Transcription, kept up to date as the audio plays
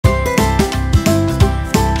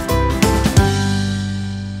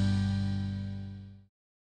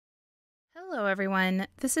everyone,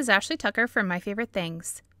 this is Ashley Tucker from My Favorite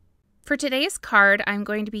Things. For today's card, I'm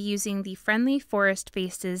going to be using the Friendly Forest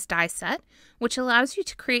Faces die set, which allows you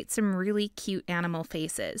to create some really cute animal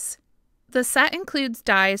faces. The set includes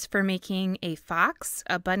dies for making a fox,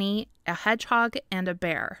 a bunny, a hedgehog, and a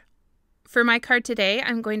bear. For my card today,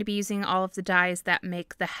 I'm going to be using all of the dies that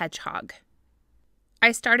make the hedgehog.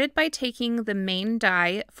 I started by taking the main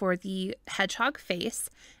die for the hedgehog face,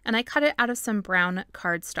 and I cut it out of some brown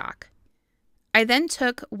cardstock. I then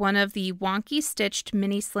took one of the wonky stitched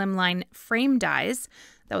mini slimline frame dies.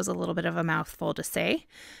 That was a little bit of a mouthful to say.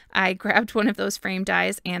 I grabbed one of those frame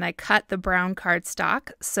dies and I cut the brown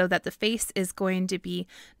cardstock so that the face is going to be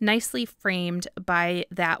nicely framed by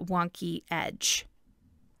that wonky edge.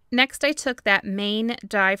 Next, I took that main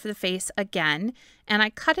die for the face again, and I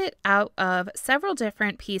cut it out of several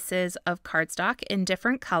different pieces of cardstock in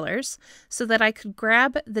different colors so that I could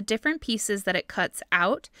grab the different pieces that it cuts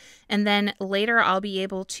out, and then later I'll be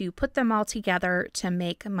able to put them all together to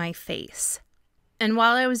make my face. And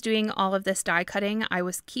while I was doing all of this die cutting, I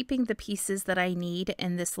was keeping the pieces that I need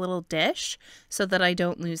in this little dish so that I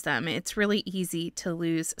don't lose them. It's really easy to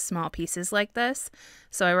lose small pieces like this,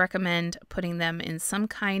 so I recommend putting them in some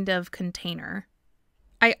kind of container.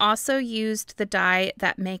 I also used the die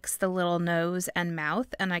that makes the little nose and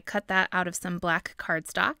mouth, and I cut that out of some black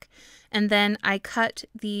cardstock. And then I cut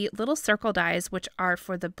the little circle dies, which are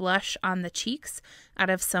for the blush on the cheeks,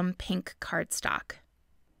 out of some pink cardstock.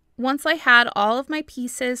 Once I had all of my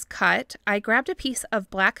pieces cut, I grabbed a piece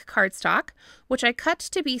of black cardstock, which I cut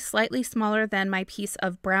to be slightly smaller than my piece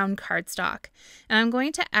of brown cardstock. And I'm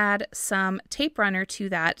going to add some tape runner to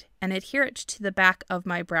that and adhere it to the back of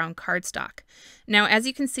my brown cardstock. Now, as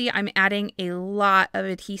you can see, I'm adding a lot of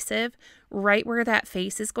adhesive right where that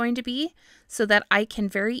face is going to be so that I can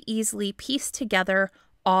very easily piece together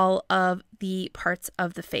all of the parts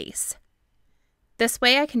of the face. This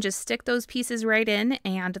way I can just stick those pieces right in,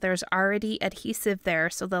 and there's already adhesive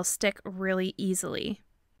there, so they'll stick really easily.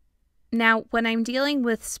 Now, when I'm dealing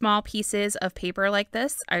with small pieces of paper like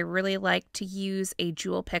this, I really like to use a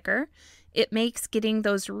jewel picker. It makes getting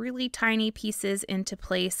those really tiny pieces into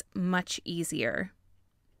place much easier.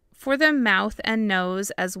 For the mouth and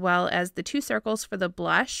nose, as well as the two circles for the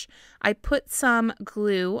blush, I put some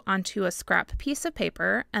glue onto a scrap piece of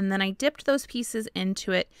paper, and then I dipped those pieces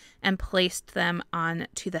into it and placed them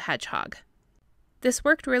onto the hedgehog. This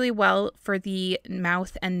worked really well for the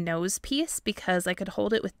mouth and nose piece because I could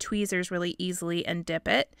hold it with tweezers really easily and dip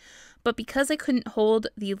it. But because I couldn't hold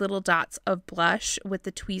the little dots of blush with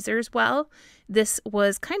the tweezers well, this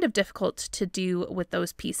was kind of difficult to do with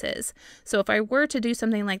those pieces. So if I were to do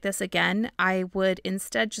something like this again, I would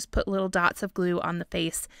instead just put little dots of glue on the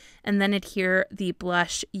face and then adhere the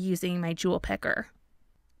blush using my jewel picker.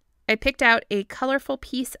 I picked out a colorful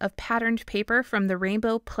piece of patterned paper from the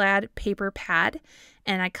Rainbow Plaid paper pad,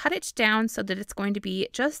 and I cut it down so that it's going to be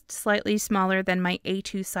just slightly smaller than my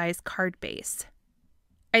A2 size card base.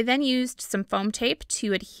 I then used some foam tape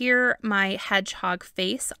to adhere my hedgehog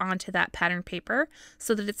face onto that patterned paper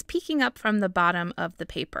so that it's peeking up from the bottom of the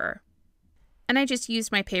paper. And I just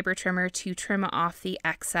used my paper trimmer to trim off the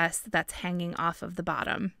excess that's hanging off of the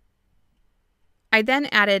bottom. I then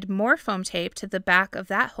added more foam tape to the back of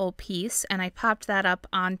that whole piece, and I popped that up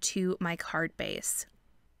onto my card base.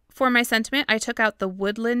 For my sentiment, I took out the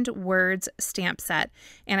Woodland Words stamp set,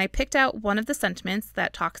 and I picked out one of the sentiments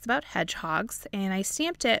that talks about hedgehogs, and I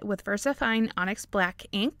stamped it with VersaFine Onyx Black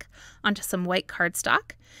ink onto some white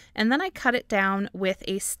cardstock, and then I cut it down with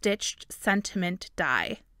a stitched sentiment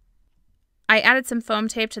die. I added some foam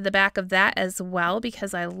tape to the back of that as well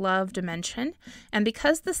because I love dimension, and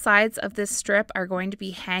because the sides of this strip are going to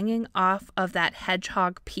be hanging off of that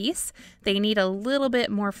hedgehog piece, they need a little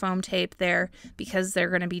bit more foam tape there because they're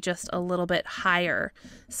going to be just a little bit higher.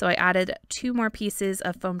 So I added 2 more pieces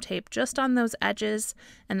of foam tape just on those edges,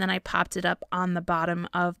 and then I popped it up on the bottom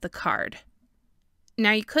of the card.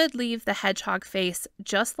 Now you could leave the hedgehog face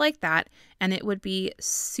just like that and it would be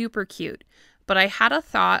super cute. But I had a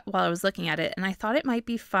thought while I was looking at it, and I thought it might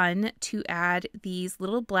be fun to add these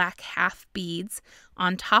little black half beads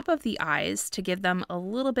on top of the eyes to give them a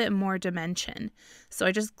little bit more dimension. So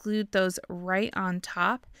I just glued those right on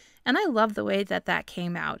top, and I love the way that that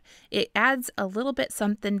came out. It adds a little bit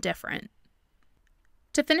something different.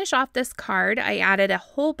 To finish off this card, I added a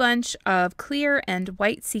whole bunch of clear and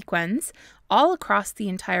white sequins all across the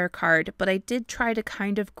entire card, but I did try to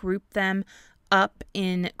kind of group them up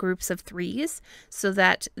in groups of 3s so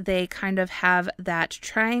that they kind of have that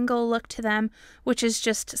triangle look to them, which is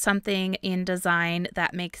just something in design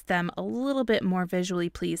that makes them a little bit more visually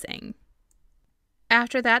pleasing.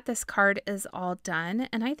 After that, this card is all done,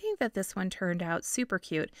 and I think that this one turned out super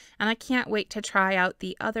cute, and I can't wait to try out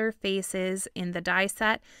the other faces in the die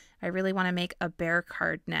set. I really want to make a bear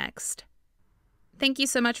card next. Thank you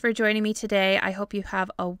so much for joining me today. I hope you have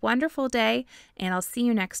a wonderful day, and I'll see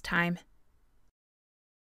you next time.